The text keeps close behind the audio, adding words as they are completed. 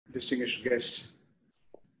distinguished guests,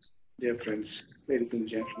 dear friends, ladies and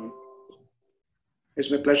gentlemen.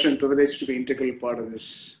 It's my pleasure and privilege to be an integral part of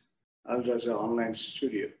this Raza online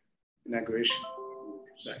studio inauguration.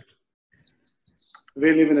 Right.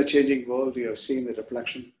 We live in a changing world. We have seen the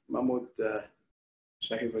reflection. Mahmoud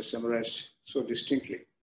Shahib has summarized so distinctly.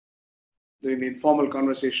 During the informal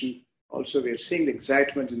conversation, also we are seeing the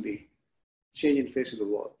excitement in the changing face of the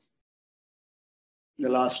world. In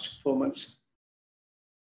the last 4 months,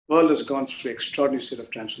 the world has gone through an extraordinary set of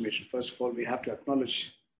transformation. First of all, we have to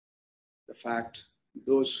acknowledge the fact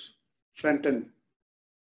those front-end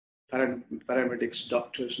paramedics,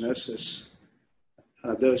 doctors, nurses,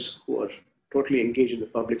 and others who are totally engaged in the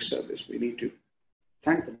public service, we need to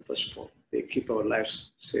thank them, first of all. They keep our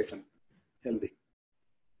lives safe and healthy.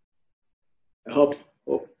 I hope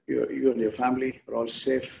you and your family are all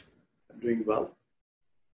safe and doing well.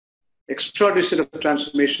 Extraordinary set of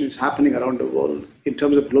transformation is happening around the world. In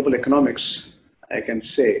terms of global economics, I can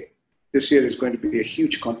say this year is going to be a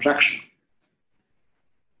huge contraction.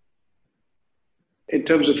 In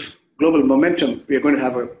terms of global momentum, we are going to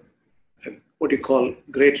have what you call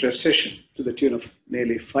great recession to the tune of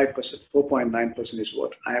nearly 5%. 4.9% is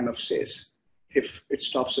what IMF says. If it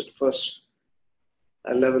stops at first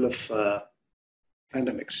level of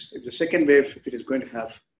pandemics. If the second wave, if it is going to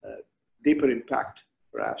have a deeper impact,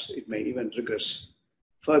 perhaps it may even regress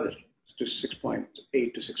further to 6.8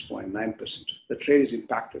 to 6.9%. The trade is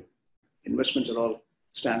impacted. Investments are all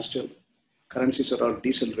standstill. Currencies are all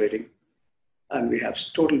decelerating. And we have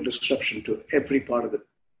total disruption to every part of the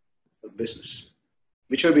business,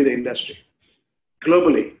 which will be the industry.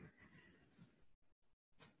 Globally,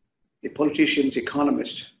 the politicians,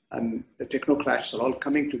 economists, and the technocrats are all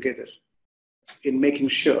coming together in making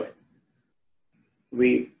sure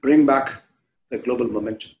we bring back the global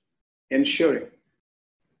momentum, ensuring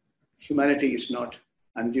humanity is not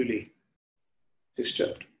unduly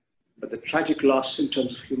disturbed. But the tragic loss in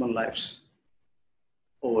terms of human lives,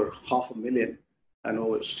 over 500,000 and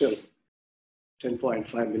over still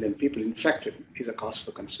 10.5 million people infected, is a cause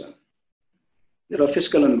for concern. There are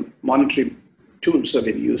fiscal and monetary tools have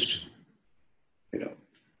been used.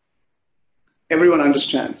 Everyone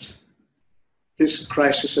understands this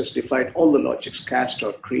crisis has defied all the logics, caste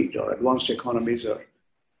or creed or advanced economies or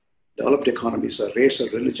developed economies or race or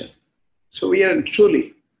religion. So we are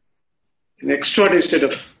truly in an extraordinary state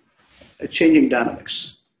of changing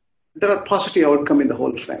dynamics. There are positive outcomes in the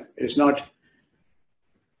whole frame. It is not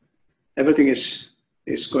everything is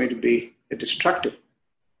going to be destructive.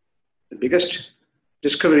 The biggest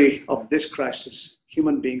discovery of this crisis,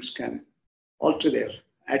 human beings can alter their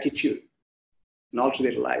attitude and alter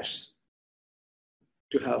their lives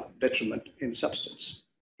to have betterment in substance.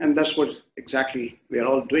 And that's what exactly we are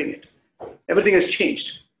all doing it. Everything has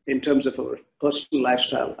changed in terms of our personal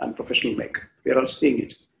lifestyle and professional make. We are all seeing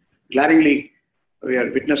it. Glaringly, we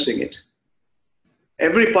are witnessing it.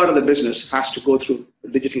 Every part of the business has to go through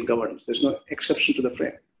digital governance. There's no exception to the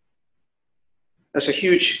frame. That's a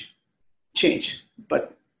huge change,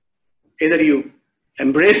 but either you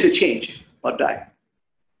embrace the change or die.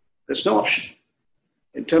 There's no option.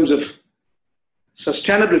 In terms of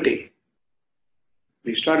sustainability,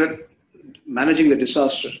 we started managing the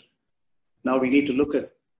disaster. Now we need to look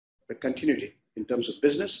at the continuity in terms of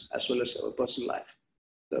business as well as our personal life.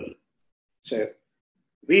 So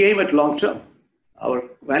we aim at long term. Our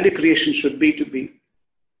value creation should be to be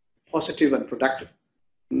positive and productive.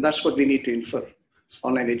 And that's what we need to infer.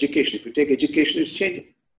 Online education, if you take education, it's changing.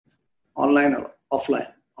 Online or offline,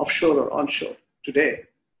 offshore or onshore. Today,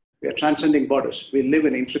 we are transcending borders. We live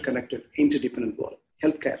in an interconnected, interdependent world.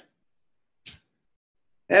 Healthcare.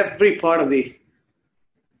 Every part of the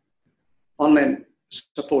online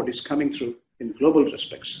support is coming through in global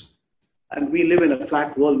respects. And we live in a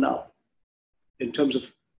flat world now. In terms of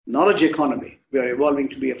knowledge economy, we are evolving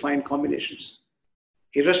to be a fine combinations.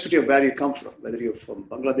 Irrespective of where you come from, whether you're from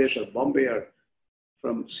Bangladesh or Bombay or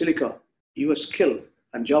from Silicon, your skill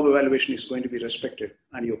and job evaluation is going to be respected,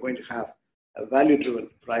 and you're going to have a value-driven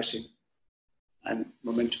pricing and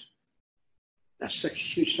momentum. That's a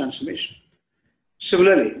huge transformation.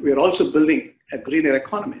 Similarly, we are also building a greener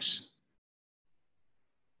economies,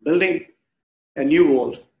 building a new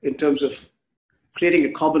world in terms of creating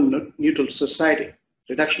a carbon neutral society.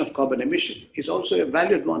 Reduction of carbon emission is also a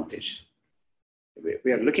value advantage.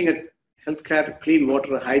 We are looking at healthcare, clean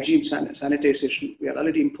water, hygiene, sanitization. We are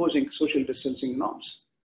already imposing social distancing norms.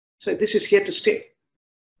 So this is here to stay.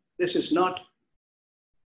 This is not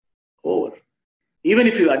over. Even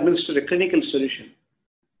if you administer a clinical solution,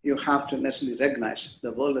 you have to necessarily recognize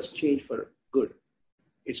the world has changed for good.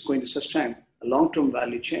 It's going to sustain a long-term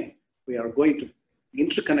value chain. We are going to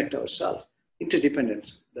interconnect ourselves,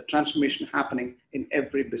 interdependence, the transformation happening in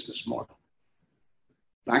every business model.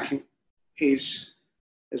 Banking is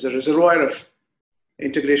a reservoir of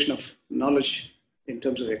integration of knowledge in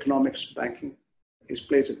terms of economics. Banking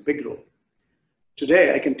plays a big role.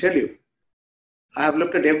 Today, I can tell you, I have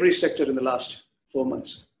looked at every sector in the last 4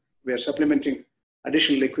 months. We are supplementing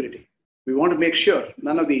additional liquidity. We want to make sure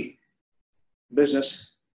none of the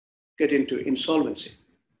business get into insolvency.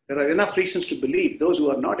 There are enough reasons to believe those who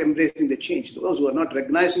are not embracing the change, those who are not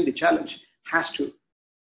recognizing the challenge, has to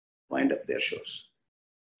wind up their shows.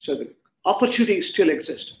 So the opportunities still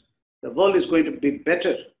exist. The world is going to be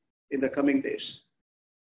better in the coming days.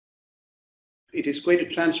 It is going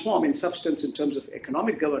to transform in substance in terms of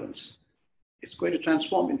economic governance. It's going to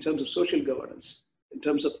transform in terms of social governance, in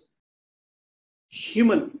terms of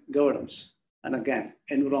human governance, and again,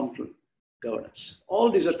 environmental governance.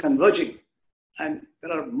 All these are converging, and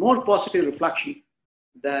there are more positive reflections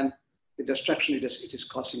than the destruction it is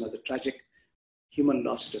causing or the tragic human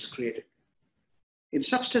loss it has created. In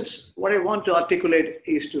substance, what I want to articulate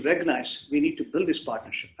is to recognize we need to build this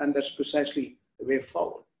partnership, and that's precisely the way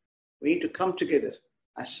forward. We need to come together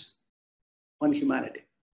as one humanity.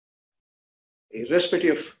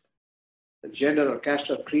 Irrespective of gender or caste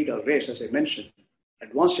or creed or race, as I mentioned,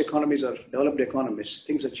 advanced economies or developed economies,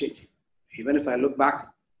 things are changing. Even if I look back,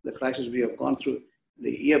 the crisis we have gone through, the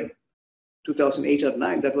year 2008 or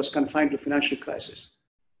 9, that was confined to financial crisis.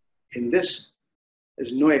 In this,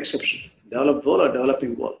 there's no exception. Developed world or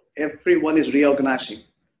developing world, everyone is reorganizing,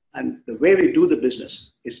 and the way we do the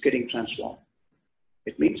business is getting transformed.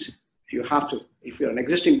 It means you have to, if you're an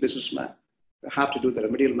existing businessman, you have to do the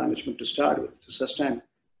remedial management to start with, to sustain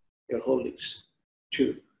your holdings.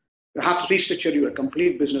 2, you have to restructure your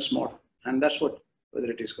complete business model. And that's what,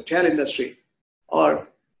 whether it is hotel industry or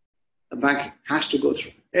a bank, has to go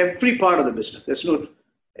through. Every part of the business, there's no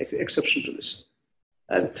exception to this.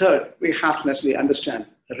 And 3rd, we have to necessarily understand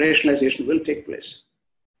the rationalization will take place.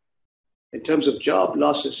 In terms of job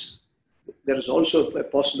losses, there is also a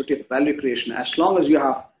possibility of value creation as long as you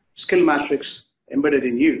have skill matrix embedded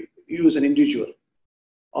in you as an individual.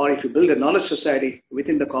 Or if you build a knowledge society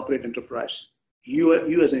within the corporate enterprise, you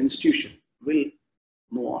as an institution will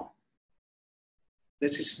move on.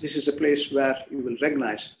 This is a place where you will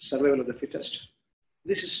recognize survival of the fittest.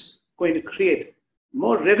 This is going to create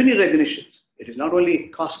more revenue recognition. It is not only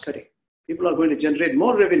cost cutting. People are going to generate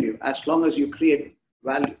more revenue as long as you create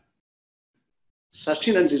value.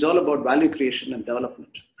 Sustenance is all about value creation and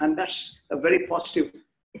development. And that's a very positive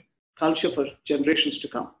culture for generations to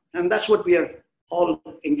come. And that's what we are all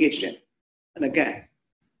engaged in. And again,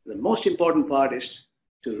 the most important part is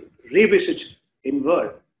to revisit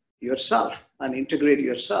inward yourself and integrate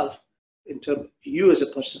yourself into you as a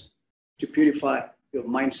person, to purify your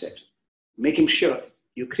mindset, making sure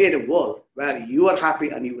you create a world where you are happy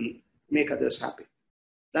and you will make others happy.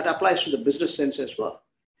 That applies to the business sense as well.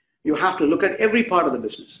 You have to look at every part of the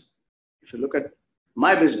business. If you look at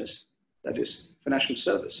my business, that is financial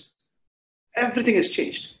service, everything has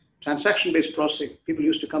changed. Transaction-based processing, people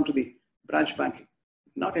used to come to the branch banking.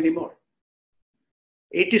 Not anymore.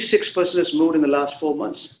 86% has moved in the last 4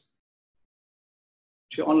 months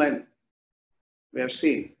to online. We have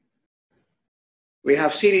seen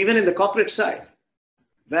even in the corporate side,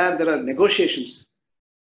 where there are negotiations,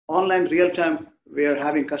 online real-time, we are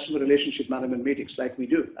having customer relationship management meetings like we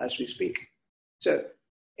do as we speak. So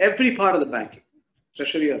every part of the banking,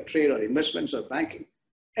 treasury or trade or investments or banking,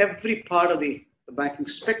 every part of the banking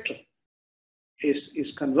spectrum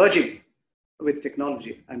is converging with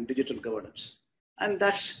technology and digital governance. And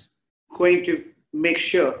that's going to make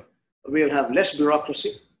sure we'll have less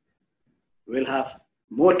bureaucracy, we'll have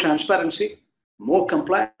more transparency, more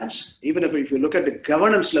compliance. Even if you look at the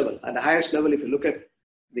governance level, at the highest level, if you look at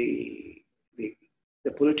the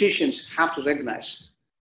politicians have to recognize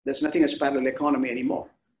there's nothing as parallel economy anymore.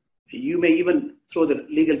 You may even throw the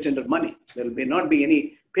legal tender money. There may not be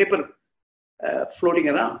any paper floating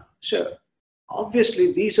around. So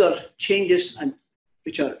obviously these are changes and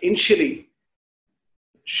which are initially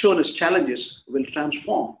shown as challenges will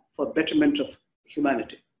transform for betterment of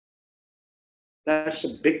humanity. That's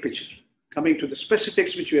a big picture. Coming to the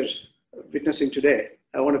specifics which we are witnessing today,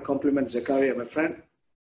 I want to compliment Zakaria, my friend,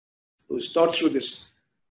 who's thought through this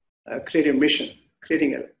creative mission,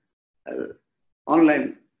 creating an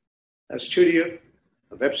online studio,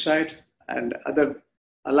 a website, and other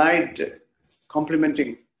allied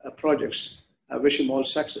complementing projects. I wish him all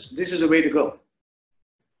success. This is the way to go.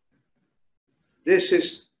 This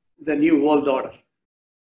is the new world order.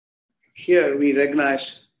 Here we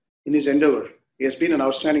recognize in his endeavor, he has been an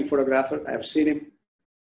outstanding photographer. I have seen him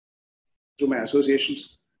through my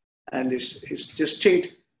associations, and his distinct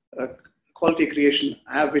quality creation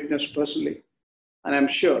I have witnessed personally. And I'm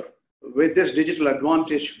sure with this digital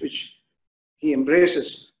advantage, which he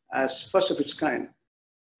embraces as first of its kind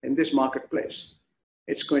in this marketplace,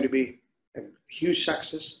 it's going to be a huge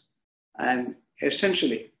success. And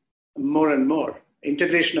essentially, more and more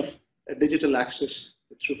integration of digital access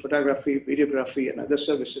through photography, videography, and other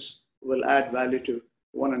services will add value to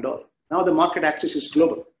one and all. Now the market access is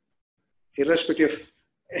global, irrespective of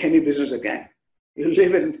any business again. You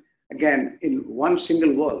live in one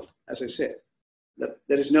single world, as I said.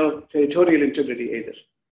 There is no territorial integrity either.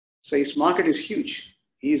 So his market is huge.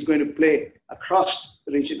 He is going to play across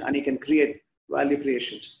the region, and he can create value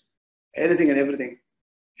creations, anything and everything,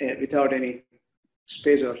 without any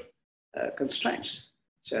space or constraints.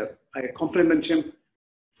 So I compliment him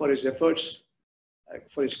for his efforts,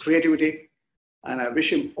 for his creativity, and I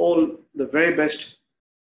wish him all the very best.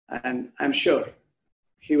 And I'm sure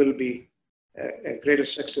he will be a greater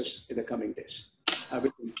success in the coming days. I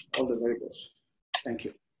wish him all the very best. Thank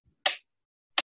you.